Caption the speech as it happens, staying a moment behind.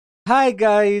Hi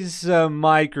guys,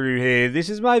 Maikeru here. This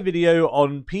is my video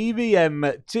on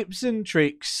PVM tips and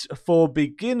tricks for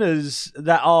beginners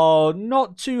that are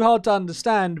not too hard to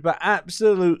understand, but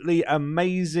absolutely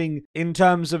amazing in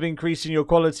terms of increasing your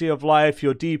quality of life,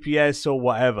 your DPS or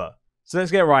whatever. So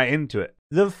let's get right into it.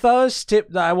 The first tip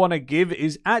that I want to give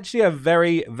is actually a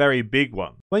very big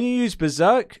one. When you use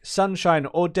Berserk, Sunshine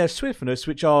or Death Swiftness,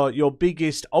 which are your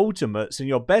biggest ultimates and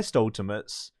your best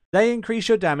ultimates, they increase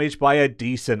your damage by a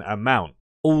decent amount.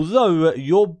 Although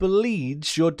your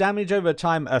bleeds, your damage over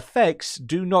time effects,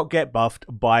 do not get buffed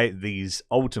by these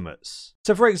ultimates.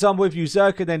 So for example, if you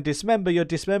Zerk and then Dismember, your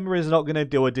Dismember is not going to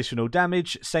deal additional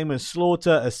damage, same as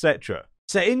Slaughter, etc.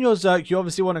 So in your Zerk, you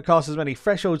obviously want to cast as many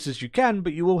thresholds as you can,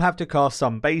 but you will have to cast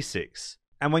some basics.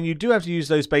 And when you do have to use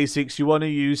those basics, you want to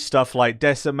use stuff like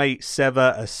Decimate,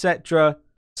 Sever, etc.,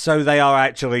 so they are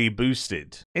actually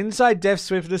boosted. Inside Death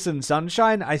Swiftness and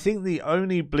Sunshine, I think the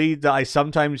only bleed that I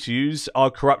sometimes use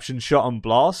are Corruption Shot and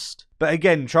Blast. But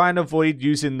again, try and avoid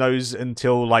using those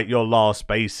until like your last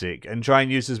basic, and try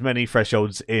and use as many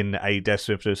thresholds in a Death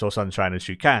Swiftness or Sunshine as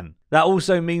you can. That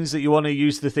also means that you want to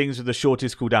use the things with the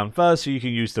shortest cooldown first, so you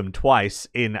can use them twice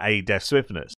in a Death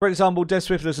Swiftness. For example, Death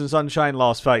Swiftness and Sunshine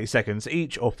last 30 seconds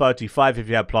each, or 35 if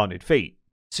you have Planted Feet.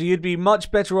 So you'd be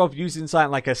much better off using something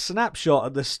like a snapshot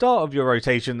at the start of your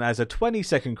rotation that has a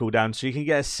 20-second cooldown, so you can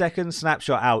get a second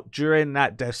snapshot out during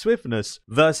that Death Swiftness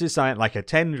versus something like a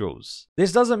Tendrils.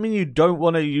 This doesn't mean you don't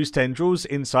want to use Tendrils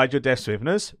inside your Death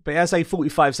Swiftness, but it has a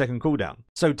 45-second cooldown.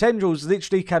 So Tendrils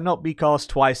literally cannot be cast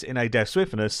twice in a Death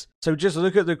Swiftness, so just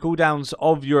look at the cooldowns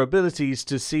of your abilities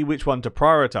to see which one to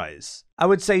prioritize. I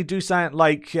would say do something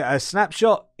like a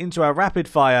snapshot into a rapid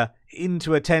fire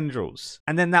into a Tendrils,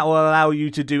 and then that will allow you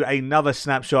to do another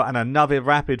snapshot and another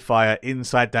rapid fire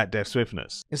inside that Death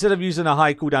Swiftness, instead of using a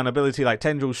high cooldown ability like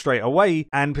Tendrils straight away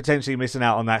and potentially missing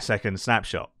out on that second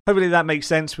snapshot. Hopefully that makes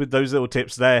sense with those little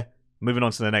tips there. Moving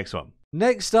on to the next one.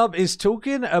 Next up is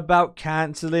talking about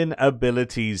cancelling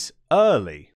abilities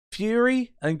early.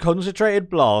 Fury and Concentrated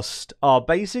Blast are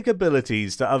basic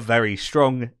abilities that are very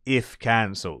strong if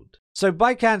cancelled. So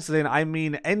by cancelling, I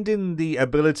mean ending the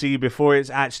ability before it's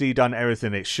actually done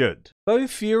everything it should.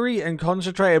 Both Fury and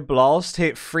Concentrated Blast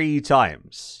hit 3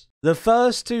 times. The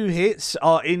first 2 hits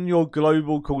are in your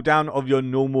global cooldown of your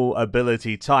normal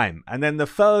ability time, and then the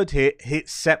third hit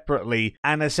hits separately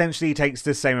and essentially takes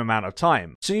the same amount of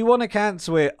time. So you want to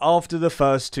cancel it after the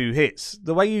first 2 hits.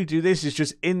 The way you do this is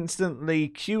just instantly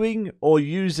queuing or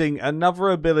using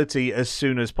another ability as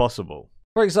soon as possible.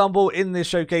 For example, in this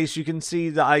showcase, you can see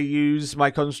that I use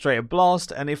my Concentrated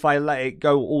Blast, and if I let it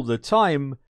go all the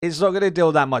time, it's not going to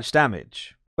deal that much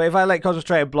damage. But if I let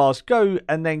Concentrated Blast go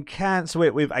and then cancel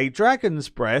it with a Dragon's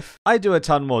Breath, I do a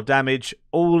ton more damage,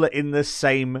 all in the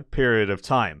same period of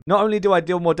time. Not only do I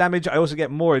deal more damage, I also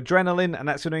get more adrenaline, and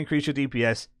that's going to increase your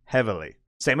DPS heavily.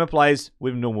 Same applies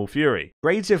with normal Fury.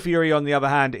 Greater Fury, on the other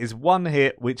hand, is 1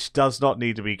 hit which does not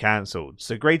need to be cancelled.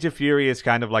 So Greater Fury is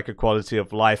kind of like a quality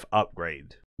of life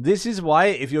upgrade. This is why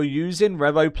if you're using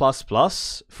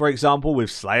Revo++, for example with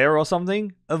Slayer or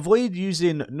something, avoid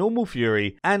using normal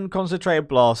Fury and Concentrated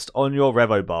Blast on your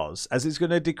Revo bars, as it's going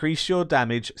to decrease your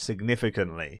damage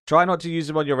significantly. Try not to use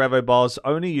them on your Revo bars,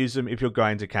 only use them if you're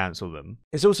going to cancel them.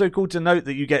 It's also cool to note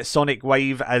that you get Sonic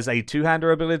Wave as a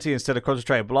 2-hander ability instead of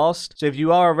Concentrated Blast, so if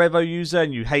you are a Revo user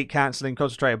and you hate cancelling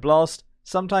Concentrated Blast,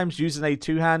 sometimes using a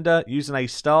 2-hander, using a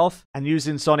staff, and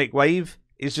using Sonic Wave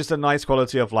is just a nice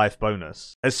quality of life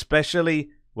bonus, especially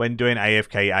when doing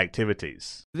AFK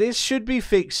activities. This should be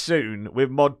fixed soon with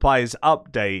ModPie's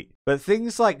update, but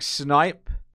things like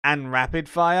Snipe and Rapid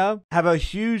Fire have a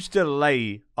huge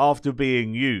delay after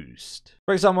being used.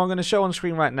 For example, I'm going to show on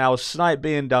screen right now Snipe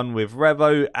being done with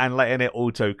Revo and letting it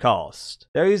auto cast.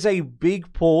 There is a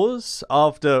big pause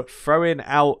after throwing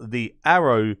out the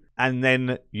arrow and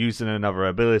then using another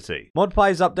ability.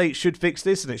 ModPie's update should fix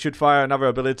this, and it should fire another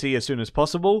ability as soon as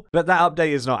possible, but that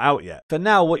update is not out yet. For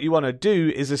now, what you want to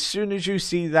do is as soon as you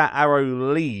see that arrow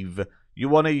leave, you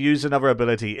want to use another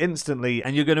ability instantly,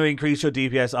 and you're going to increase your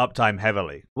DPS uptime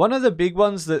heavily. One of the big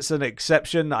ones that's an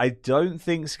exception that I don't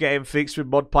think's getting fixed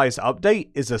with ModPie's update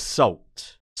is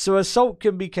Assault. So Assault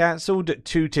can be cancelled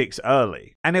 2 ticks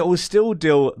early, and it will still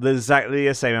deal exactly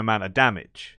the same amount of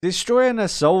damage. Destroy and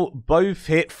Assault both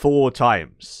hit 4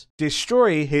 times.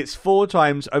 Destroy hits 4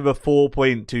 times over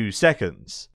 4.2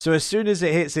 seconds. So as soon as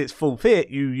it hits its full hit,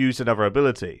 you use another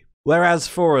ability. Whereas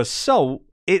for Assault,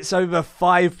 it's over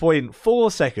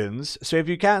 5.4 seconds, so if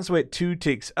you cancel it 2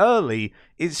 ticks early,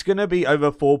 it's going to be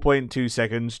over 4.2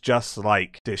 seconds, just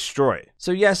like Destroy.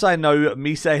 So yes, I know,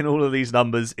 me saying all of these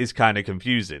numbers is kind of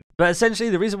confusing. But essentially,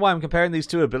 the reason why I'm comparing these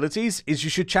two abilities is you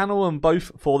should channel them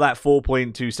both for that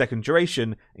 4.2 second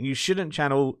duration, and you shouldn't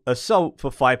channel Assault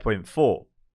for 5.4.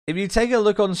 If you take a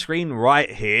look on screen right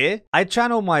here, I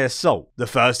channel my Assault. The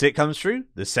first hit comes through,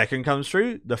 the second comes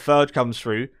through, the third comes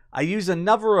through. I use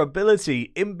another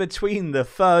ability in between the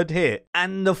third hit,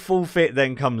 and the fourth hit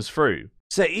then comes through.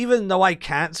 So even though I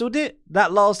cancelled it,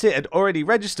 that last hit had already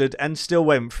registered and still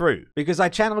went through, because I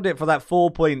channeled it for that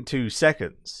 4.2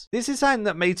 seconds. This is something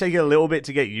that may take a little bit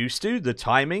to get used to, the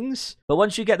timings, but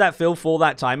once you get that feel for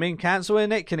that timing,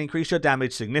 cancelling it can increase your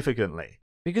damage significantly.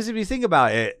 Because if you think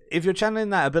about it, if you're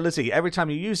channeling that ability every time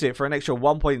you use it for an extra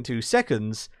 1.2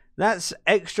 seconds, that's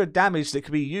extra damage that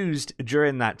could be used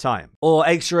during that time. Or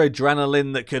extra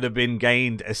adrenaline that could have been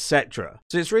gained, etc.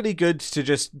 So it's really good to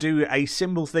just do a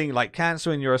simple thing like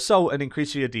cancelling your Assault and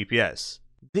increasing your DPS.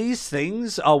 These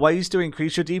things are ways to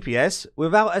increase your DPS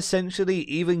without essentially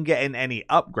even getting any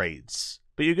upgrades.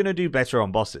 But you're going to do better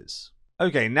on bosses.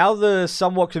 Okay, now the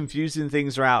somewhat confusing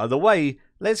things are out of the way,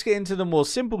 let's get into the more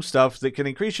simple stuff that can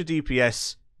increase your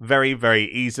DPS very, very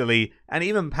easily, and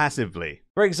even passively.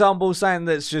 For example, something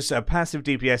that's just a passive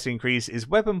DPS increase is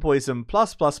Weapon Poison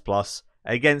 +++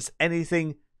 against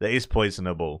anything that is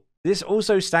poisonable. This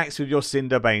also stacks with your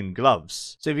Cinderbane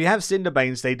gloves. So if you have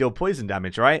Cinderbanes, they deal poison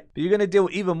damage, right? But you're going to deal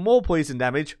even more poison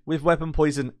damage with Weapon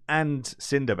Poison and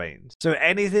Cinderbanes. So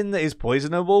anything that is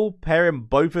poisonable, pairing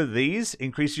both of these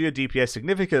increases your DPS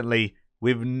significantly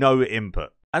with no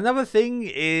input. Another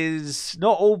thing is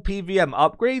not all PVM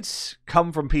upgrades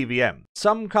come from PVM.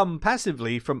 Some come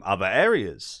passively from other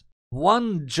areas.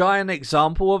 One giant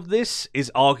example of this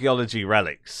is Archaeology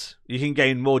Relics. You can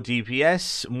gain more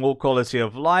DPS, more quality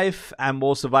of life, and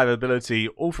more survivability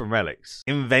all from relics.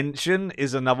 Invention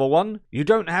is another one. You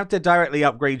don't have to directly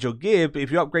upgrade your gear, but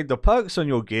if you upgrade the perks on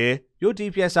your gear, your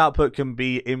DPS output can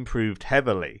be improved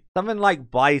heavily. Something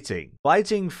like Biting.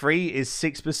 Biting 3 is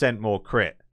 6% more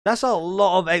crit. That's a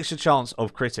lot of extra chance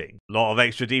of critting. A lot of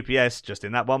extra DPS just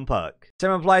in that one perk.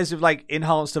 Same applies with like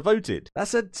Enhanced Devoted.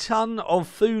 That's a ton of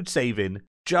food saving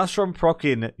just from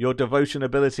proccing your Devotion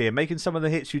ability and making some of the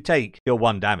hits you take deal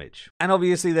 1 damage. And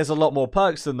obviously there's a lot more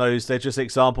perks than those. They're just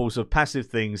examples of passive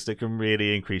things that can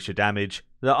really increase your damage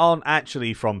that aren't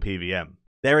actually from PVM.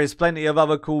 There is plenty of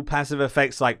other cool passive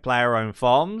effects like Player Owned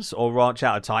Farms or Ranch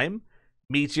Out of Time.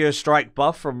 Meteor Strike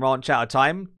buff from Ranch Out of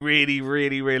Time, really,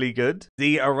 really, really good.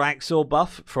 The Araxor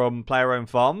buff from Player Owned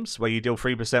Farms, where you deal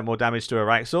 3% more damage to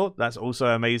Araxor, that's also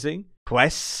amazing.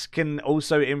 Quests can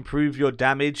also improve your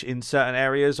damage in certain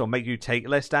areas or make you take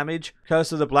less damage.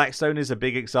 Curse of the Blackstone is a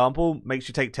big example, makes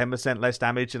you take 10% less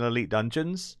damage in elite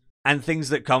dungeons. And things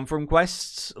that come from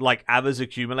quests, like Ava's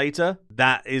Accumulator,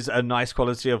 that is a nice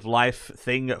quality of life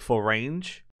thing for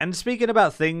range. And speaking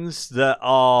about things that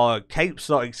are cape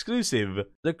slot exclusive,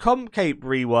 the comp cape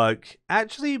rework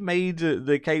actually made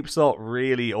the cape slot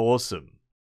really awesome.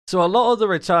 So a lot of the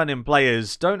returning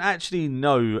players don't actually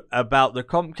know about the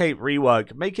comp cape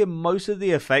rework making most of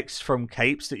the effects from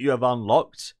capes that you have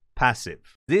unlocked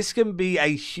passive. This can be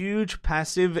a huge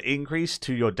passive increase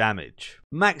to your damage.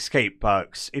 Max cape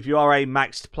perks. If you are a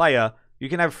maxed player, you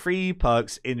can have 3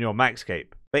 perks in your max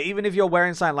cape. But even if you're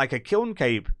wearing something like a kiln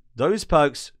cape, those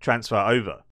perks transfer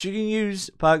over. You can use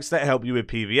perks that help you with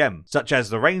PVM, such as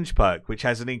the range perk, which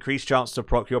has an increased chance to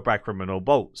proc your backcriminal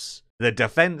bolts. The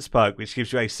defense perk, which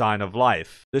gives you a sign of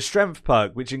life. The strength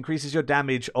perk, which increases your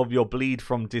damage of your bleed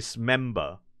from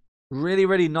dismember. Really,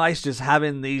 really nice just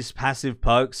having these passive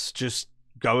perks just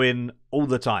going all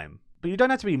the time. But you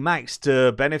don't have to be maxed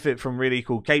to benefit from really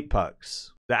cool cape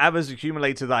perks. The Ava's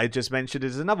Accumulator that I just mentioned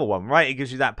is another one, right? It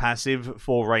gives you that passive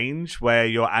for range where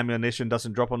your ammunition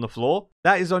doesn't drop on the floor.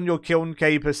 That is on your kiln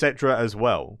cape, etc. as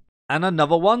well. And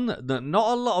another one that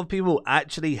not a lot of people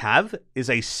actually have is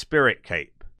a spirit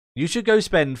cape. You should go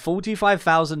spend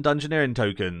 45,000 Dungeoneering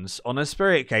tokens on a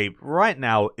spirit cape right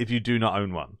now if you do not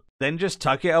own one. Then just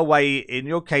tuck it away in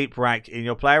your cape rack in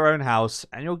your player-owned house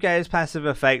and you'll get its passive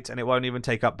effect and it won't even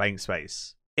take up bank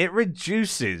space. It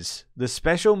reduces the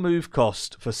special move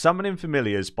cost for summoning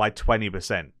familiars by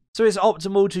 20%. So it's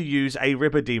optimal to use a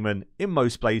Ripper Demon in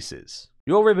most places.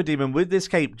 Your Ripper Demon with this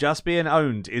cape just being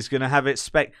owned is going to have its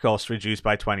spec cost reduced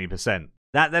by 20%.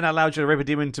 That then allows your Ripper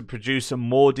Demon to produce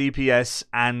more DPS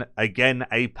and again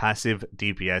a passive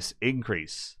DPS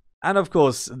increase. And of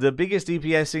course, the biggest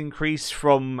DPS increase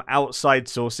from outside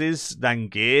sources than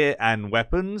gear and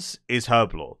weapons is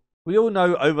Herblore. We all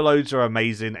know overloads are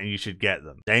amazing and you should get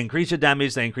them. They increase your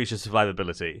damage, they increase your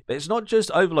survivability. But it's not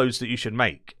just overloads that you should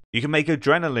make. You can make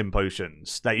adrenaline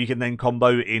potions that you can then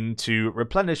combo into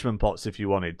replenishment pots if you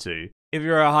wanted to. If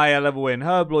you're a higher level in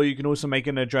Herblore, you can also make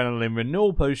an adrenaline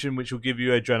renewal potion, which will give you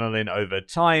adrenaline over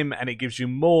time, and it gives you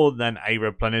more than a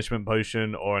replenishment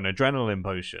potion or an adrenaline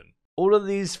potion. All of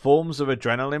these forms of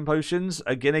adrenaline potions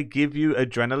are going to give you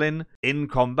adrenaline in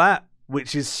combat,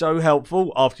 which is so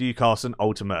helpful after you cast an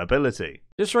ultimate ability.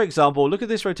 Just for example, look at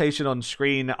this rotation on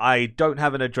screen. I don't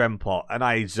have an adren pot and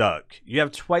I Zerk. You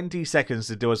have 20 seconds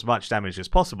to do as much damage as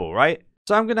possible, right?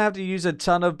 So I'm going to have to use a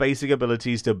ton of basic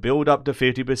abilities to build up to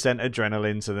 50%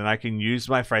 adrenaline so then I can use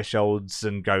my thresholds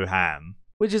and go ham.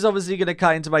 Which is obviously going to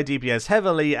cut into my DPS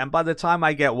heavily, and by the time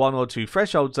I get 1 or 2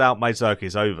 thresholds out, my Zerk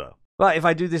is over. But if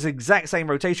I do this exact same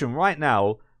rotation right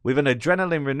now, with an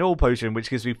adrenaline renewal potion which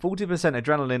gives me 40%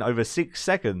 adrenaline over 6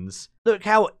 seconds, look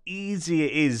how easy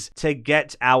it is to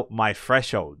get out my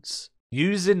thresholds.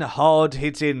 Using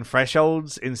hard-hitting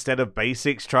thresholds instead of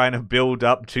basics trying to build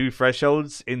up 2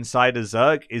 thresholds inside a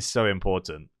Zerk is so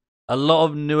important. A lot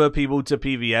of newer people to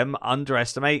PVM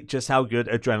underestimate just how good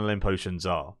adrenaline potions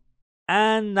are.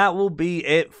 And that will be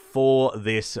it for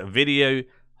this video.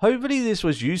 Hopefully this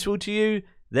was useful to you.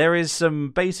 There is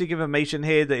some basic information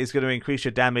here that is going to increase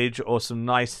your damage, or some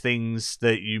nice things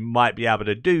that you might be able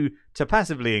to do to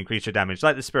passively increase your damage,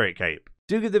 like the Spirit Cape.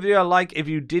 Do give the video a like if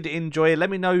you did enjoy it. Let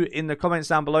me know in the comments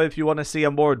down below if you want to see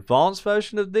a more advanced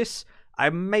version of this. I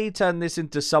may turn this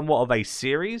into somewhat of a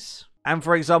series. And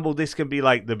for example, this can be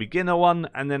like the beginner one,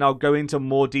 and then I'll go into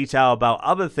more detail about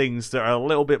other things that are a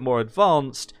little bit more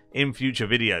advanced in future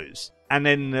videos. And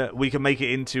then we can make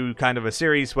it into kind of a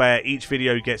series where each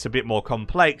video gets a bit more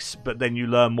complex, but then you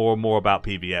learn more and more about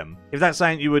PVM. If that's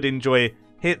something you would enjoy,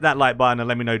 hit that like button and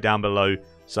let me know down below,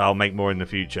 so I'll make more in the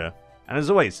future. And as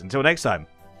always, until next time,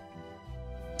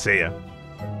 see ya.